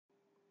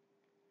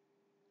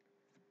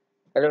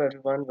Hello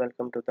everyone,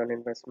 welcome to Dun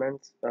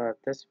Investments.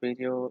 This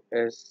video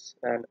is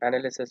an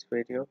analysis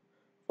video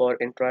for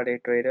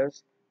intraday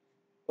traders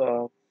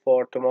for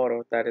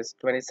tomorrow, that is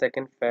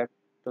 22nd Feb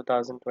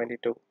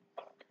 2022.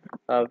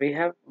 We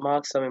have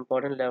marked some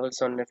important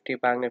levels on Nifty,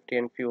 Bank Nifty,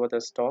 and few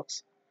other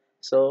stocks.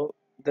 So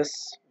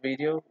this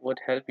video would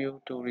help you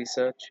to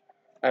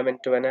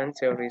to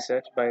enhance your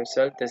research by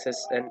yourself. This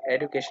is an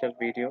educational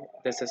video.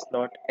 This is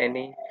not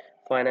any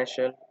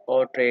financial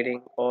or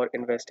trading or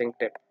investing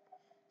tip.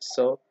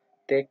 So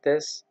take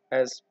this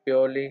as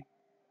purely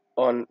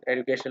on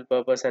educational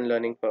purpose and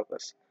learning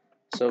purpose.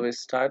 So we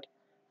start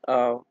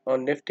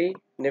on Nifty.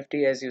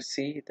 Nifty, as you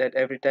see that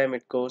every time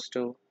it goes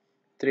to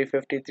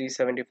 350,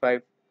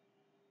 375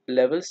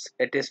 levels,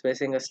 it is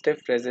facing a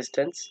stiff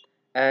resistance,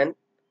 and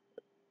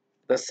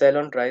the sell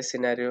on rise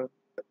scenario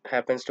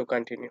happens to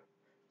continue.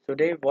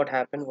 Today what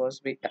happened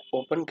was we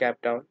opened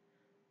gap down.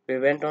 We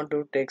went on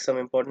to take some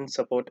important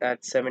support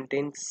at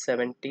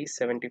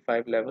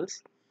 1770-75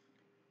 levels.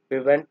 We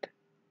went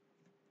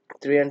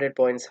 300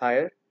 points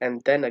higher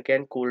and then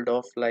again cooled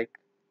off like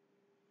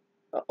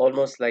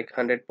almost like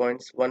 100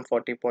 points,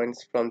 140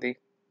 points from the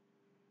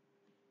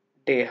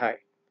day high.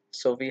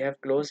 So we have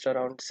closed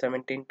around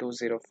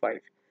 17205.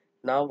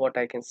 Now what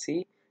I can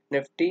see,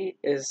 Nifty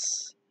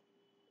is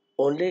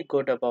only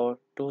good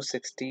about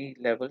 260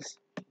 levels.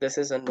 This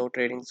is a no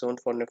trading zone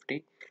for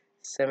Nifty.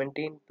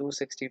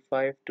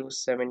 17265 to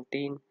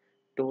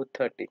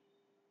 17230.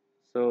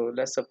 So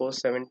let's suppose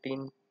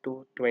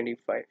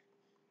 17225.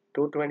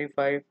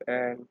 225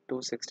 and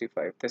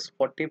 265. This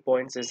 40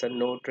 points is a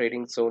no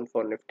trading zone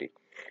for Nifty.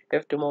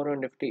 If tomorrow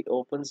Nifty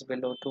opens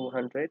below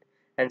 200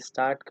 and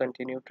start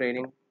continue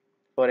trading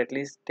for at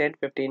least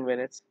 10-15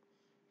 minutes,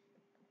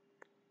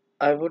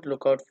 I would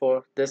look out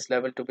for this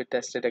level to be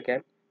tested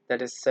again,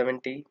 that is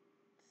 70.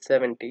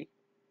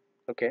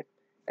 Okay,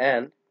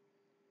 and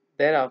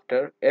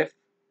thereafter if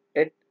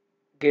it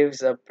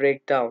gives a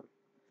breakdown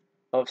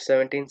of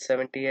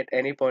 1770 at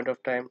any point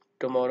of time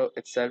tomorrow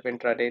itself,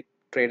 intraday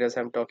traders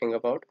I'm talking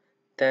about,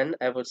 then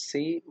I would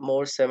see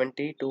more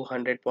 70 to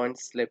 100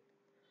 points slip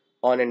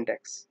on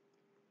index.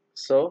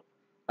 So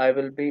I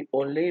will be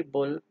only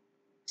bull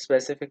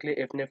specifically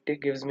if Nifty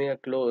gives me a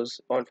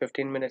close on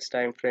 15 minutes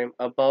time frame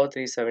above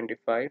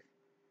 375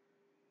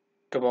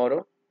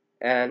 tomorrow,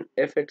 and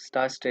if it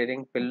starts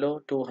trading below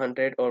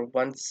 200 or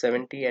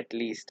 170 at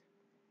least,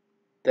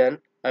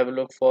 then I will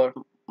look for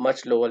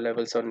much lower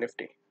levels on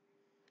Nifty.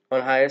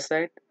 On higher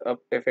side,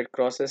 if it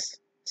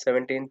crosses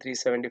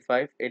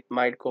 17375, it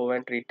might go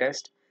and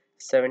retest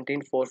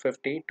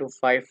 17450 to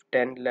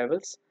 510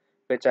 levels,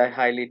 which I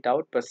highly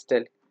doubt, but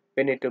still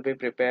we need to be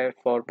prepared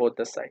for both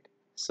the side.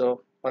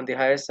 So on the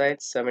higher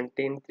side,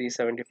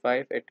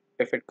 17375, if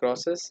it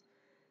crosses,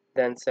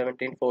 then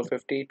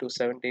 17450 to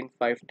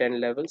 17510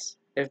 levels.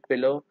 If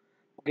below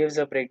gives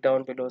a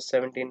breakdown below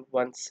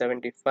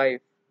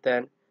 17175,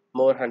 then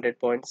more 100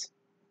 points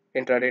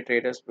intraday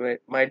traders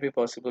might be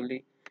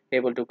possibly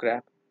able to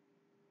grab.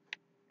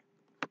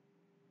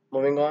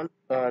 Moving on,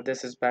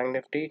 this is Bank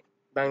Nifty.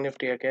 Bank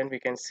Nifty again, we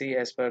can see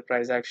as per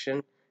price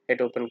action,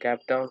 it opened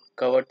gap down,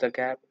 covered the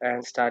gap,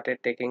 and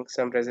started taking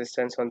some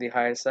resistance on the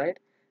higher side,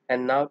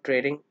 and now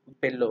trading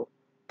below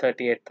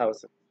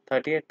 38,000.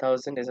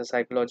 38,000 is a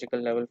psychological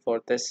level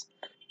for this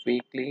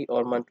weekly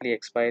or monthly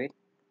expiry.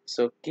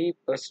 So keep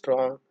a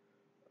strong,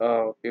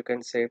 you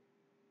can say,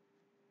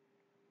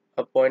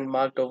 a point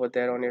marked over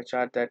there on your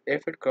chart that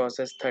if it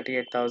crosses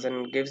 38,000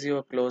 and gives you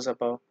a close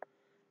above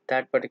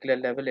that particular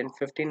level in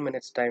 15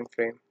 minutes time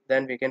frame,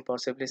 then we can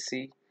possibly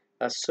see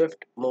a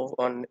swift move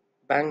on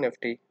Bank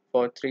Nifty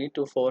for 3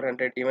 to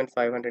 400, even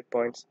 500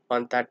 points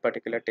on that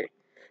particular day.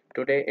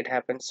 Today it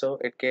happened, so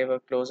it gave a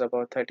close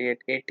about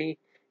 38.80.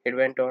 It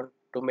went on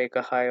to make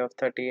a high of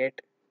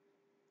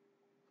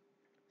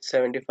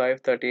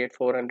 38.75,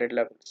 38.400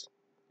 levels,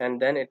 and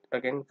then it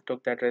again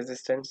took that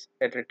resistance,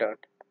 it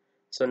returned.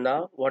 So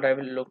now what I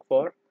will look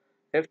for,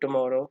 if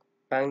tomorrow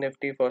Bank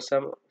Nifty for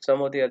some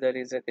or the other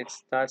reason it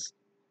starts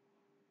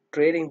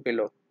trading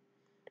below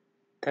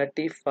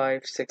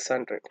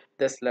 35,600,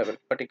 this level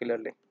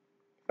particularly,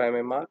 if I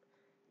may mark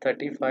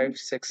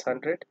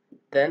 35,600,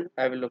 then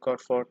I will look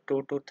out for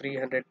 2 to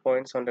 300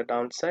 points on the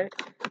downside,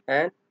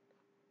 and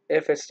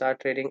if it start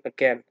trading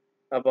again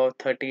above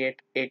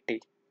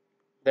 38.80,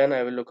 then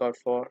I will look out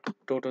for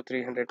 2 to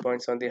 300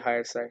 points on the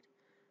higher side.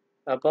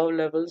 Above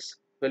levels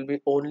will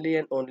be only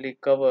and only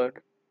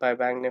covered by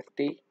Bank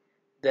Nifty.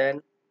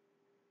 Then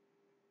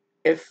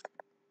if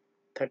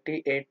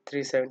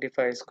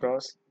 38,375 is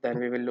crossed, then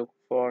we will look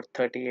for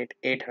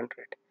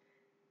 38,800.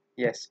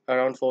 Yes,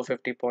 around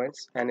 450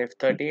 points. And if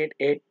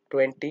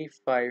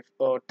 38,825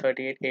 or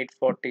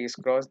 38,840 is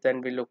crossed,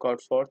 then we look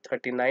out for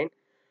 39,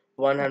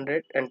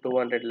 100 and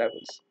 200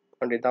 levels.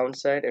 On the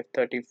downside, if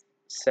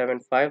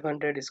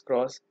 37,500 is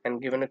crossed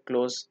and given a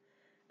close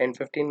in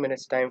 15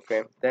 minutes time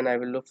frame, then I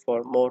will look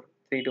for more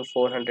 3 to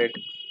 400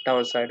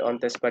 downside on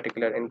this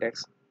particular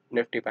index,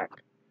 Nifty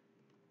Bank.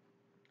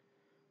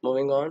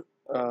 Moving on,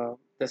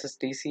 this is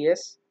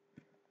TCS.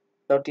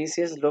 Now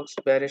TCS looks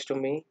bearish to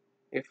me.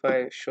 If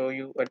I show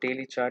you a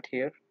daily chart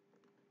here,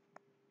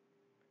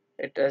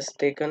 It has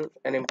taken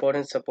an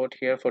important support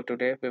here for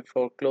today.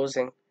 Before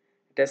closing,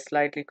 it has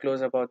slightly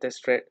closed above this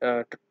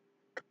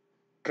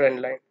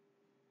trend line.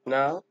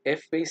 Now,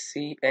 if we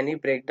see any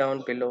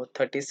breakdown below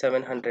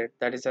 3700,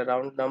 that is a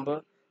round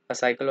number, a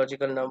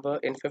psychological number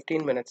in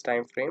 15 minutes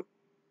time frame,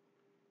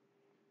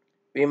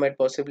 we might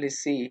possibly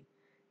see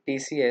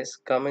TCS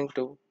coming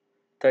to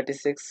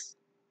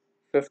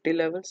 3650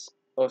 levels.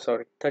 Oh,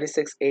 sorry,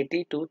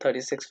 3680 to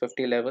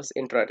 3650 levels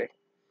intraday.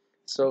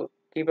 So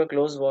keep a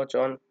close watch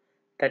on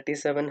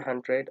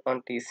 3700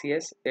 on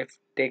TCS. If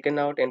taken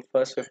out in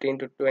first 15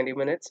 to 20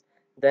 minutes,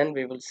 then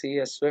we will see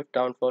a swift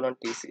downfall on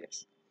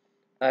TCS.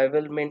 I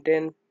will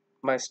maintain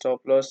my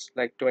stop loss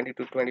like 20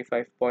 to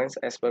 25 points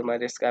as per my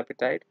risk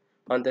appetite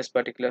on this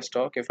particular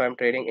stock if I'm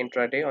trading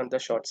intraday on the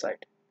short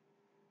side.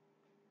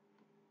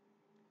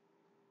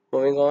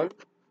 Moving on,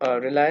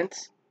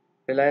 Reliance.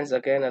 Reliance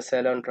again a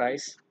sell on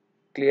rise.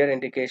 Clear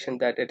indication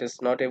that it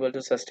is not able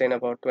to sustain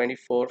about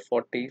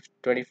 2440,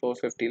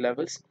 2450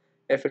 levels.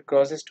 If it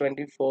crosses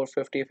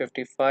 2450,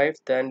 55,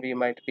 then we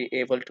might be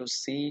able to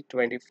see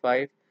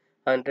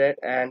 2500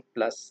 and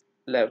plus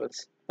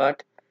levels.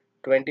 But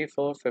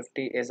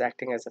 2450 is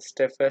acting as a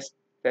stiffest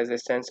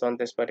resistance on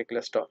this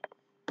particular stock.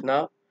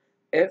 Now,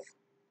 if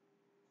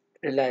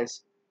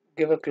Reliance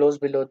give a close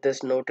below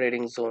this no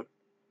trading zone.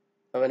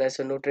 Now, when I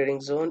say no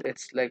trading zone,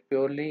 it's like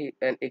purely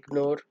an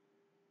ignore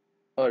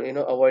or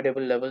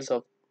avoidable levels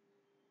of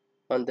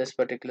on this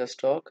particular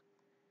stock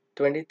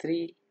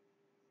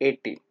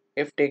 2380.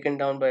 If taken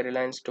down by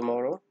Reliance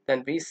tomorrow,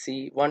 then we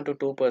see 1 to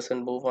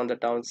 2% move on the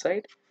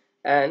downside,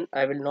 and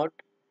I will not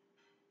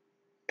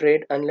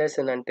trade unless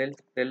and until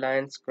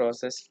Reliance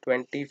crosses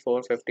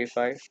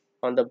 2455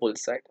 on the bull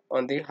side,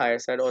 on the higher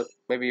side, or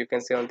maybe you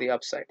can say on the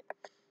upside.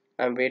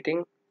 I'm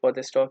waiting for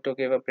the stock to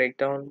give a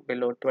breakdown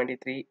below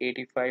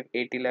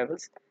 2385.80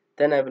 levels.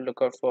 Then I will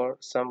look out for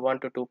some 1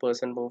 to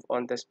 2% move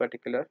on this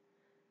particular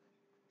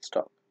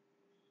stock.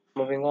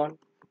 Moving on,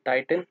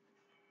 Titan.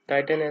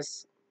 Titan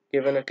has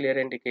given a clear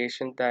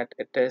indication that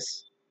it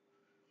is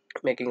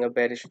making a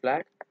bearish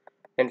flag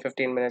in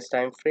 15 minutes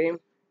time frame.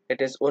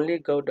 It is only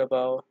good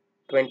above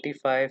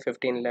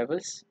 2515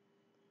 levels.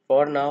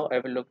 For now, I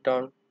will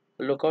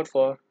look out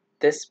for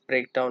this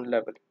breakdown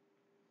level.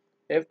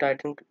 If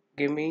Titan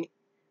give me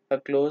a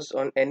close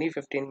on any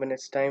 15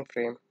 minutes time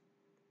frame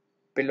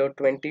below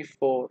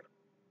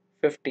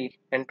 2450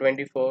 and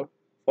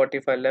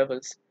 2445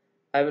 levels,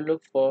 I will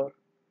look for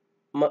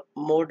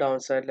more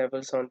downside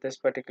levels on this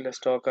particular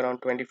stock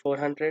around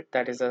 2400.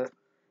 That is a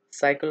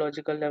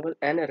psychological level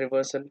and a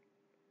reversal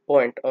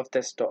point of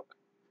this stock.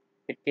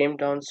 It came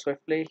down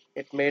swiftly.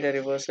 It made a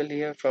reversal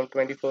here from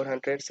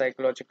 2400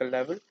 psychological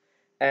level,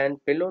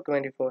 and below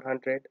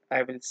 2400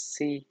 I will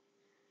see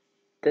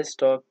this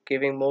stock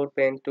giving more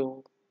pain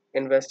to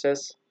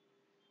investors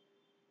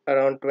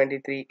around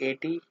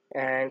 2380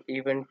 and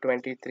even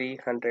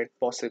 2300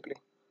 possibly.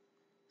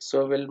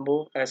 So we'll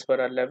move as per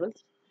our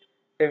levels.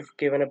 If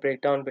given a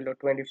breakdown below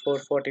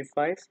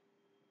 2445,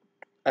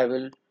 I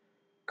will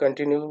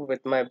continue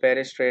with my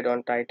bearish trade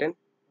on Titan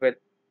with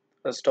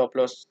a stop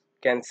loss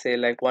can say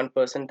like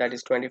 1%, that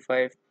is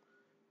 25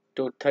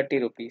 to 30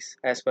 rupees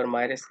as per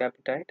my risk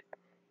appetite,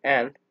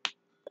 and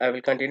I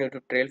will continue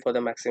to trail for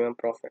the maximum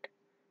profit.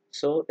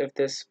 So if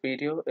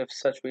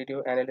such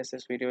video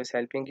analysis video is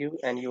helping you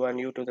and you are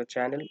new to the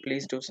channel,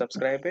 please do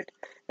subscribe it,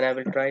 and I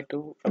will try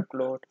to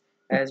upload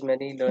as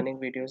many learning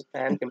videos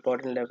and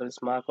important levels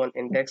mark on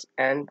index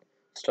and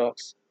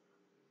stocks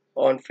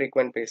on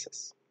frequent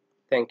basis.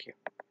 Thank you.